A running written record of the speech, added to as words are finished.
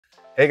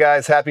Hey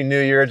guys, Happy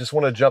New Year. Just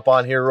want to jump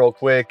on here real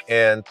quick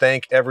and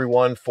thank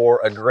everyone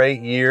for a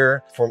great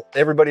year. From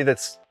everybody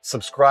that's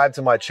subscribed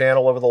to my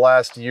channel over the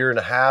last year and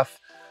a half.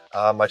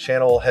 My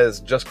channel has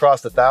just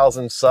crossed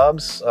 1,000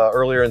 subs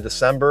earlier in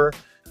December.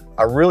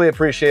 I really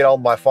appreciate all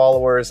my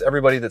followers,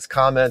 everybody that's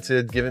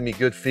commented, given me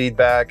good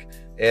feedback,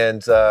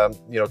 and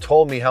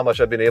told me how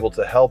much I've been able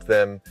to help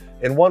them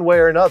in one way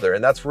or another.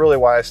 And that's really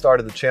why I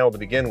started the channel to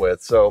begin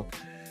with. So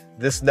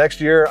this next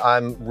year,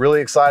 I'm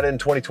really excited in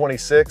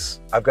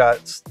 2026. I've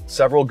got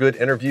several good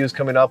interviews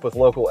coming up with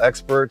local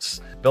experts,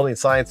 building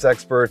science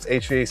experts,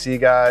 HVAC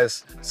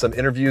guys, some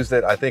interviews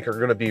that I think are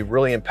going to be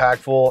really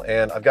impactful.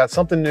 And I've got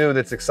something new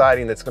that's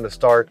exciting that's going to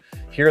start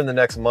here in the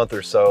next month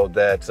or so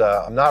that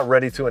I'm not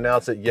ready to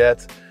announce it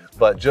yet,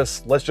 but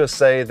let's just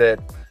say that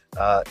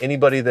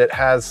anybody that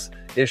has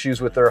issues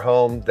with their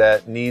home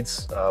that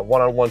needs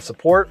one-on-one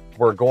support,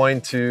 we're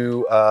going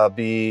to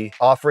be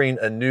offering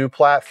a new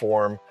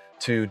platform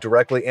to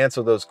directly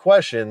answer those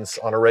questions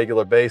on a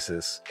regular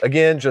basis.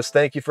 Again, just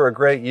thank you for a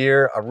great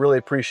year. I really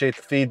appreciate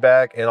the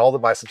feedback and all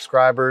of my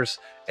subscribers,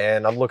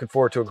 and I'm looking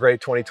forward to a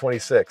great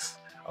 2026.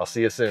 I'll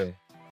see you soon.